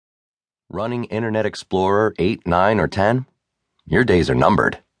Running Internet Explorer 8, 9, or 10? Your days are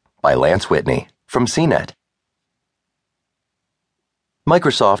numbered. By Whitney from CNET.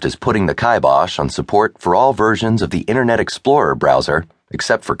 Microsoft is putting the kibosh on support for all versions of the Internet Explorer browser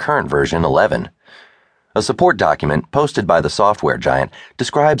except for current version 11. A support document posted by the software giant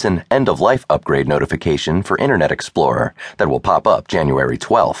describes an end-of-life upgrade notification for Internet Explorer that will pop up January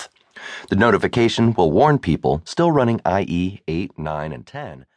 12th. The notification will warn people still running IE 8, 9, and 10